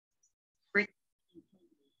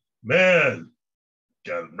Man,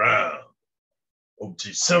 got around. OG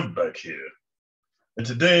Silverback here. And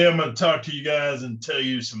today I'm going to talk to you guys and tell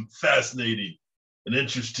you some fascinating and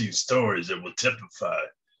interesting stories that will typify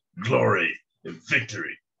glory and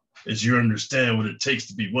victory as you understand what it takes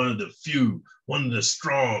to be one of the few, one of the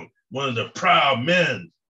strong, one of the proud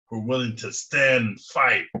men who are willing to stand and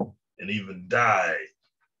fight and even die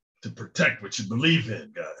to protect what you believe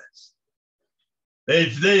in, guys. Hey,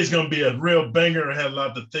 today is going to be a real banger. I had a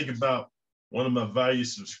lot to think about. One of my valued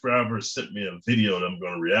subscribers sent me a video that I'm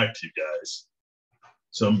going to react to, guys.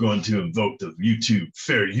 So I'm going to invoke the YouTube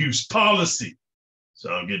fair use policy.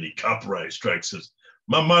 So I don't get any copyright strikes.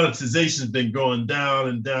 My monetization has been going down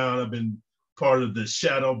and down. I've been part of the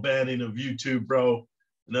shadow banning of YouTube, bro.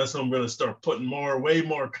 And that's why I'm going to start putting way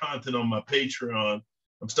more content on my Patreon.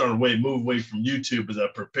 I'm starting to move away from YouTube as I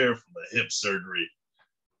prepare for my hip surgery.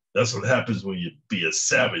 That's what happens when you be a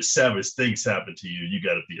savage. Savage things happen to you. You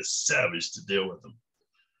got to be a savage to deal with them.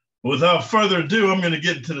 But without further ado, I'm going to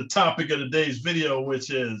get into the topic of today's video,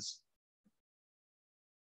 which is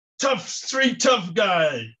street tough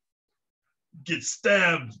guy gets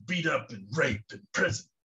stabbed, beat up, and raped in prison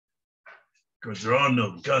because there are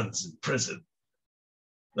no guns in prison.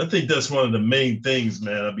 I think that's one of the main things,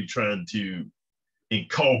 man, I'll be trying to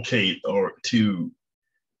inculcate or to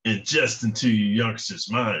ingest into you youngsters'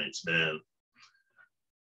 minds, man.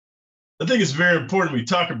 I think it's very important we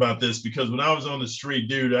talk about this because when I was on the street,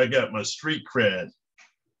 dude, I got my street cred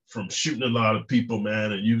from shooting a lot of people,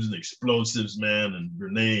 man, and using explosives, man, and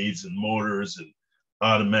grenades and mortars and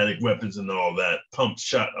automatic weapons and all that,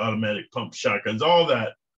 automatic pump shotguns, all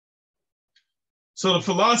that. So the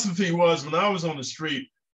philosophy was when I was on the street,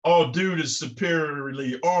 all dude is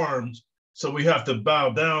superiorly armed, so we have to bow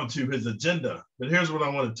down to his agenda. But here's what I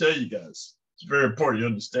want to tell you guys. It's very important you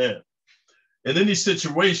understand. In any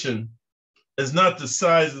situation, it's not the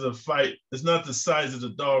size of the fight. It's not the size of the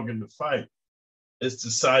dog in the fight. It's the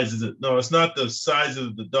size of it's not the size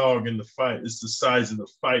of the dog in the fight. It's the size of the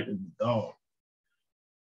fight in the dog.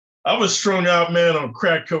 I was strung out, man, on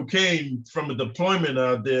crack cocaine from a deployment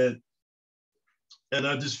I did. And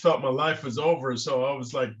I just felt my life was over. So I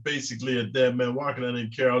was like basically a dead man walking. I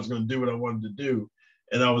didn't care. I was going to do what I wanted to do.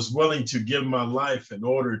 And I was willing to give my life in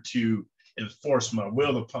order to enforce my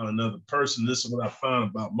will upon another person. This is what I found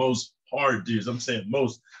about most hard dudes. I'm saying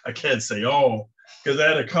most, I can't say all, because I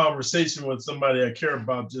had a conversation with somebody I care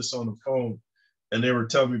about just on the phone. And they were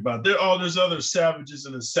telling me about, there's other savages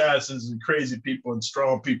and assassins and crazy people and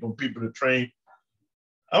strong people and people that train.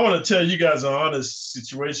 I want to tell you guys an honest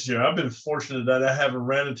situation here. I've been fortunate that I haven't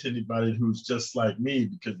ran into anybody who's just like me,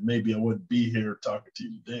 because maybe I wouldn't be here talking to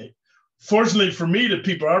you today. Fortunately for me, the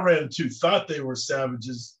people I ran into thought they were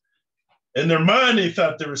savages. In their mind, they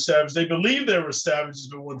thought they were savages. They believed they were savages,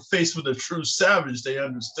 but when faced with a true savage, they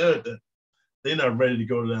understood that they're not ready to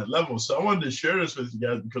go to that level. So I wanted to share this with you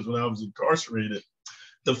guys because when I was incarcerated,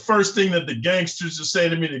 the first thing that the gangsters would say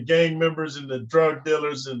to me, the gang members and the drug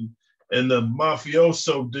dealers and the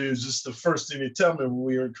mafioso dudes, it's the first thing they tell me when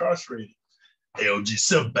we were incarcerated. Hey, OG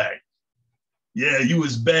Silverback, yeah, you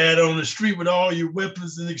was bad on the street with all your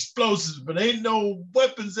weapons and explosives, but ain't no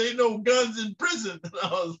weapons, ain't no guns in prison. And I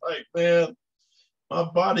was like, man, my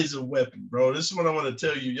body's a weapon, bro. This is what I want to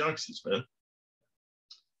tell you youngsters, man.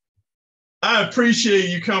 I appreciate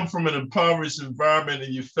you come from an impoverished environment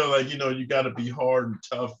and you feel like, you got to be hard and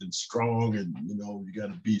tough and strong and, you got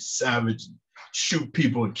to be savage and shoot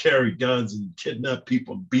people and carry guns and kidnap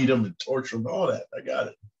people and beat them and torture them, all that. I got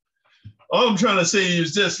it. All I'm trying to say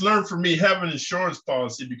is this: learn from me, have an insurance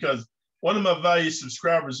policy, because one of my valued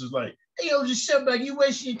subscribers is like, hey, yo, just shut back. You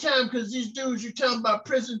wasting your time because these dudes you're talking about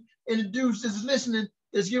prison and the dudes that's listening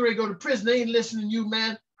that's getting ready to go to prison, they ain't listening to you,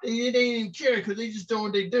 man. They ain't even care because they just do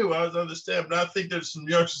what they do. I understand, but I think there's some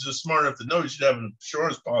youngsters that are smart enough to know you should have an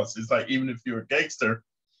insurance policy. It's like, even if you're a gangster,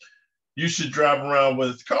 you should drive around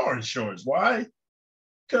with car insurance. Why?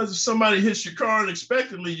 Because if somebody hits your car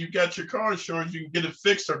unexpectedly, you got your car insurance, you can get it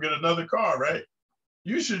fixed or get another car, right?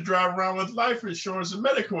 You should drive around with life insurance and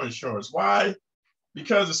medical insurance. Why?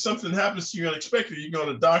 Because if something happens to you unexpectedly, you go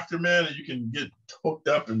to the doctor, man, and you can get hooked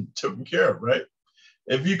up and taken care of, right?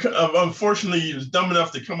 If you, unfortunately, you was dumb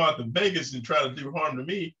enough to come out to Vegas and try to do harm to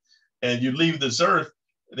me, and you leave this earth,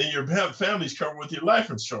 then your family's covered with your life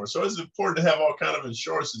insurance. So it's important to have all kinds of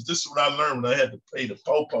insurances. This is what I learned when I had to pay the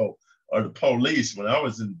popo or the police when I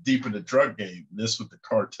was deep in the drug game. This is what the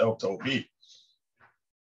cartel told me.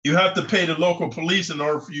 You have to pay the local police in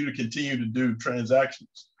order for you to continue to do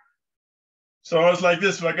transactions. So I was like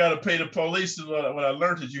this: if I got to pay the police, what I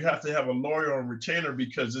learned is you have to have a lawyer on retainer,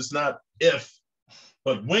 because it's not if,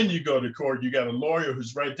 But when you go to court, you got a lawyer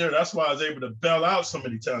who's right there. That's why I was able to bail out so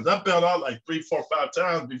many times. I bailed out like 3, 4, 5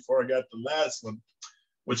 times before I got the last one,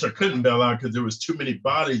 which I couldn't bail out because there was too many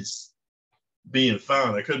bodies being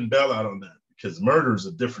found. I couldn't bail out on that because murder is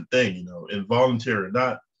a different thing, you know, involuntary or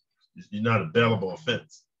not, you're not a bailable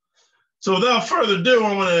offense. So without further ado,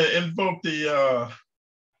 I want to invoke the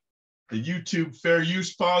YouTube fair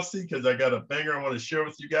use policy because I got a banger I want to share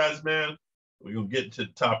with you guys, man. We're going to get into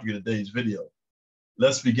the topic of today's video.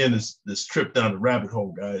 Let's begin this trip down the rabbit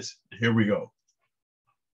hole, guys. Here we go.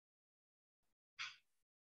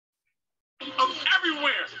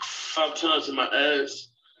 Everywhere. 5 times in my ass.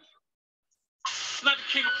 Not the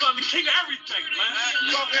king of Philly, I'm the king of everything, man.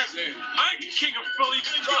 I ain't the king of Philly,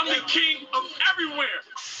 I'm the king of everywhere.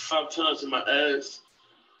 5 times in my ass.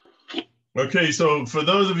 Okay, so for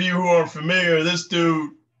those of you who are familiar, this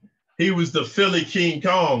dude, he was the Philly King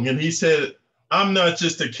Kong, and he said, I'm not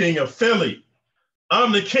just the king of Philly,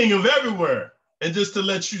 I'm the king of everywhere. And just to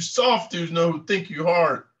let you soft dudes know who think you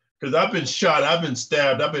hard, because I've been shot, I've been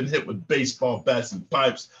stabbed, I've been hit with baseball bats and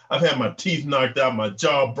pipes. I've had my teeth knocked out, my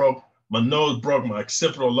jaw broke, my nose broke, my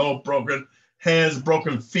occipital lobe broken, hands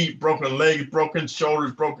broken, feet broken, legs broken,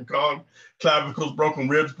 shoulders broken, clavicles broken,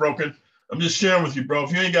 ribs broken. I'm just sharing with you, bro.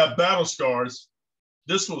 If you ain't got battle scars,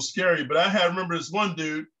 this will scare you. But I remember this one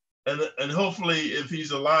dude, and hopefully if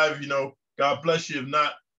he's alive, you know, God bless you. If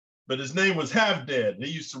not, but his name was Half Dead. He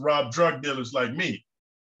used to rob drug dealers like me.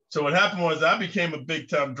 So what happened was I became a big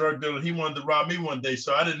time drug dealer. He wanted to rob me one day.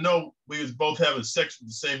 So I didn't know we was both having sex with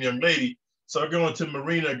the same young lady. So I'll go into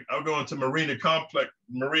Marina, California,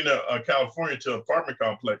 to an apartment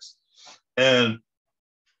complex. And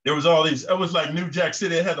there was all these, it was like New Jack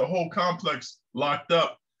City. It had the whole complex locked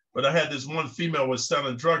up. But I had this one female was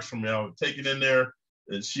selling drugs for me. I would take it in there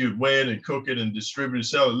and she would weigh it and cook it and distribute and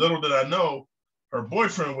sell it. Little did I know, her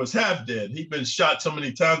boyfriend was half dead. He'd been shot so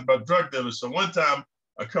many times by drug dealers. So one time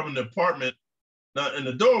I come in the apartment and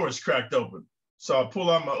the door was cracked open. So I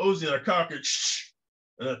pull out my Uzi and I cock it,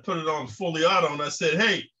 and I put it on fully auto. And I said,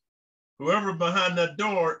 hey, whoever behind that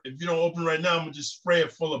door, if you don't open right now, I'm gonna just spray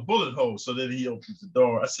it full of bullet holes. So that he opens the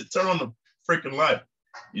door. I said, turn on the freaking light.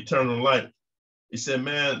 He turned on the light. He said,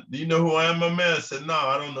 man, do you know who I am, my man? I said, no,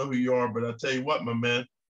 I don't know who you are, but I'll tell you what, my man,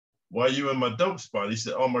 why are you in my dope spot? He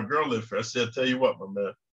said, oh, my girl lives here. I said, I'll tell you what, my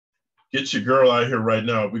man, get your girl out here right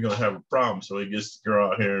now. We're gonna have a problem. So he gets the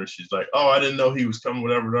girl out here and she's like, oh, I didn't know he was coming,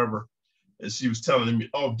 whatever. And she was telling me,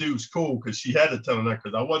 oh, dude's cool, because she had to tell him that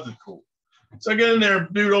because I wasn't cool. So I get in there,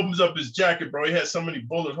 dude opens up his jacket, bro. He had so many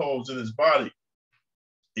bullet holes in his body.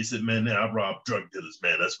 He said, man, now I rob drug dealers,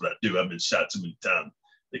 man. That's what I do. I've been shot too many times.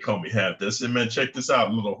 They call me Half Dead. I said, man, check this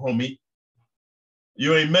out, little homie.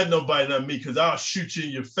 You ain't met nobody like me because I'll shoot you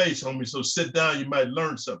in your face, homie. So sit down, you might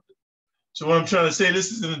learn something. So what I'm trying to say,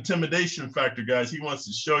 this is an intimidation factor, guys. He wants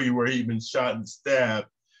to show you where he's been shot and stabbed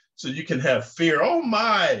so you can have fear. Oh,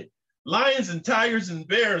 my. Lions and tigers and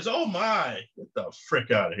bears. Oh, my. Get the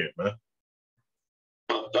frick out of here, man.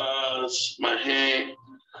 My thighs, my hand,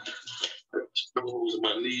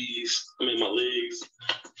 my knees, my legs,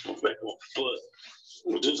 my back, my foot.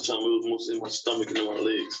 This time it was mostly my stomach and my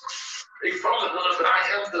legs. They from the hood, but I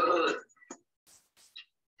am the hood.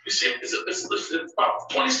 You see, it's about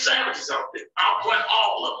 20 savages out there. I'll put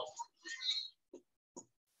all of them.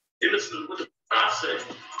 You listen to what I say.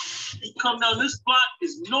 You come down this block,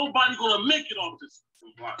 is nobody gonna make it off this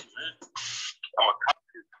block, man. I'm a cop.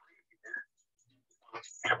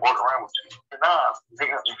 You walk around with you. Nah,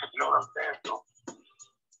 nigga, you know what I'm saying? So,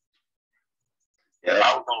 yeah, I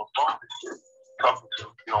was on the phone and shit, talking to,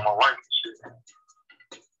 you know, my wife and shit.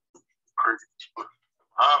 Crazy.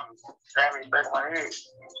 Stabbing back in my head.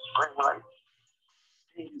 Screaming like,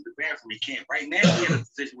 he used the bathroom. He can't. Right now, he's in a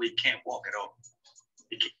position where he can't walk at all.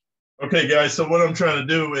 Okay, guys, so what I'm trying to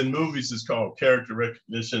do in movies is called character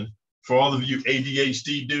recognition. For all of you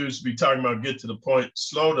ADHD dudes, be talking about get to the point,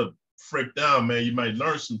 slow the frick down, man. You might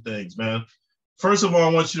learn some things, man. First of all,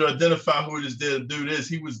 I want you to identify who this dude is.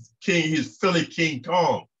 He was king. He's Philly King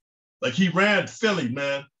Kong. Like he ran Philly,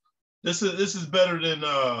 man. This is better than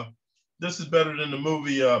the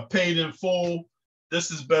movie Paid in Full. This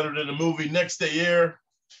is better than the movie Next Day Air.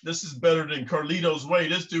 This is better than Carlito's Way.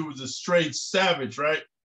 This dude was a straight savage, right?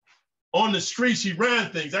 On the streets, he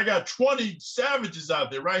ran things. I got 20 savages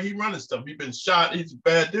out there, right? He running stuff. He been shot. He's a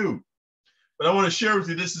bad dude. But I want to share with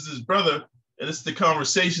you, this is his brother, and this is the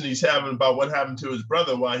conversation he's having about what happened to his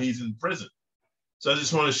brother while he's in prison. So I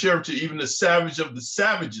just want to share with you, even the savage of the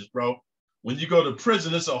savages, bro. When you go to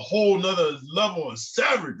prison, it's a whole nother level of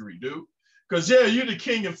savagery, dude. Because, yeah, you're the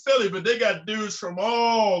king of Philly, but they got dudes from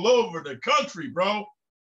all over the country, bro.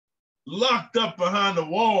 Locked up behind the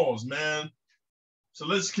walls, man. So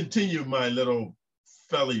let's continue, my little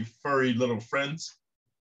furry little friends.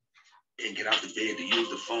 Can't get out the bed to use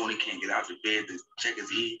the phone. He can't get out the bed to check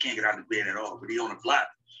his E. He can't get out the bed at all. But he on the block.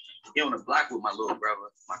 He on the block with my little brother,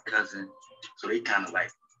 my cousin. So they kind of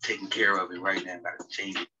like taking care of it right now. Got to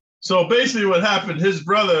change it. So basically what happened, his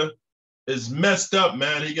brother is messed up,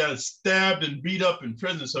 man. He got stabbed and beat up in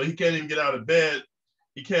prison. So he can't even get out of bed.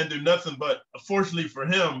 He can't do nothing. But fortunately for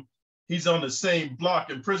him, he's on the same block.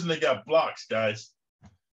 In prison, they got blocks, guys.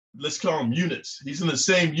 Let's call them units. He's in the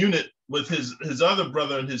same unit with his other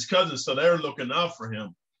brother and his cousin, so they're looking out for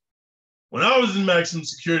him. When I was in maximum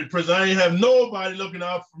security prison, I ain't have nobody looking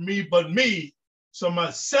out for me but me, so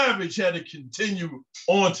my savage had to continue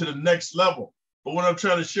on to the next level. But what I'm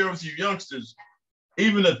trying to share with you youngsters,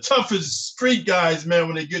 even the toughest street guys, man,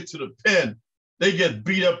 when they get to the pen, they get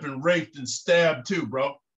beat up and raped and stabbed too,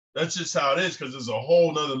 bro. That's just how it is, because there's a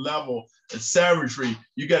whole nother level of savagery.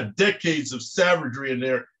 You got decades of savagery in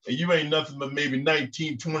there, and you ain't nothing but maybe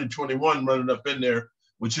 19, 20, 21 running up in there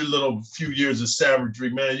with your little few years of savagery,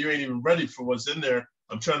 man. You ain't even ready for what's in there.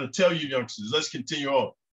 I'm trying to tell you, youngsters, let's continue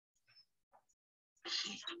on.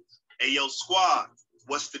 Hey, yo, squad,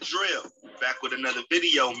 what's the drill? Back with another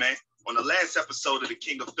video, man. On the last episode of the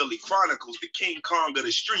King of Philly Chronicles, the King Kong of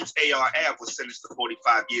the streets, AR Ab, was sentenced to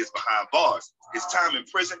 45 years behind bars. His time in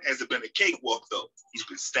prison hasn't been a cakewalk, though. He's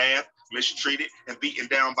been stabbed, mistreated, and beaten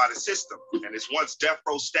down by the system. And his once death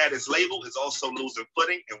row status label is also losing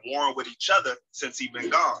footing and warring with each other since he's been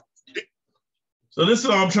gone. So this is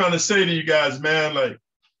what I'm trying to say to you guys, man. Like,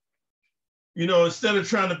 you know, instead of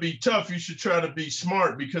trying to be tough, you should try to be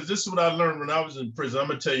smart, because this is what I learned when I was in prison. I'm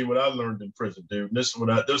gonna tell you what I learned in prison, dude. This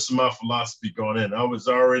is my philosophy going in. I was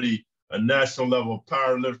already a national level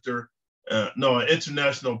power lifter, an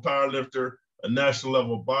international power lifter, a national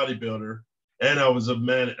level bodybuilder, and I was an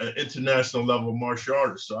international level martial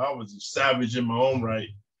artist. So I was a savage in my own right.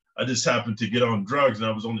 I just happened to get on drugs, and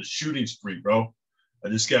I was on the shooting spree, bro. I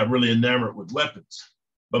just got really enamored with weapons.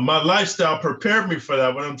 But my lifestyle prepared me for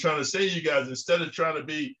that. What I'm trying to say to you guys, instead of trying to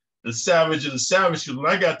be the savage of the savage, when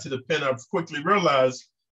I got to the pen, I quickly realized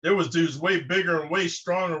there was dudes way bigger and way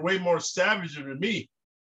stronger, way more savage than me.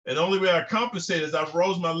 And the only way I compensated is I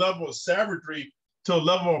rose my level of savagery to a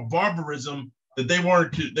level of barbarism that they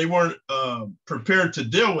weren't prepared to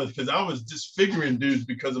deal with, because I was disfiguring dudes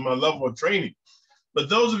because of my level of training. But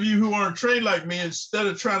those of you who aren't trained like me, instead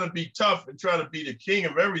of trying to be tough and trying to be the king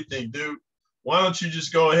of everything, dude, why don't you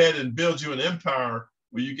just go ahead and build you an empire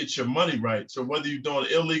where you get your money right? So whether you're doing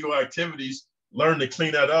illegal activities, learn to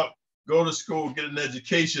clean that up, go to school, get an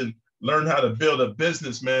education, learn how to build a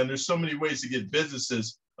business, man. There's so many ways to get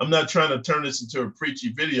businesses. I'm not trying to turn this into a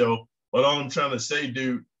preachy video, but all I'm trying to say,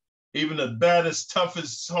 dude, even the baddest,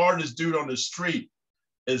 toughest, hardest dude on the street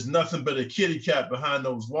is nothing but a kitty cat behind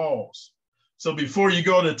those walls. So before you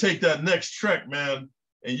go to take that next trek, man,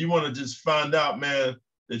 and you want to just find out, man,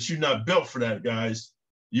 that you're not built for that, guys,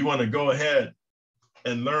 you want to go ahead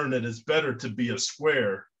and learn that it's better to be a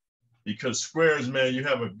square, because squares, man, you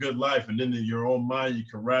have a good life, and then in your own mind, you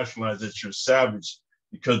can rationalize that you're savage,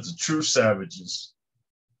 because the true savages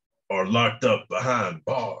are locked up behind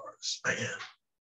bars, man.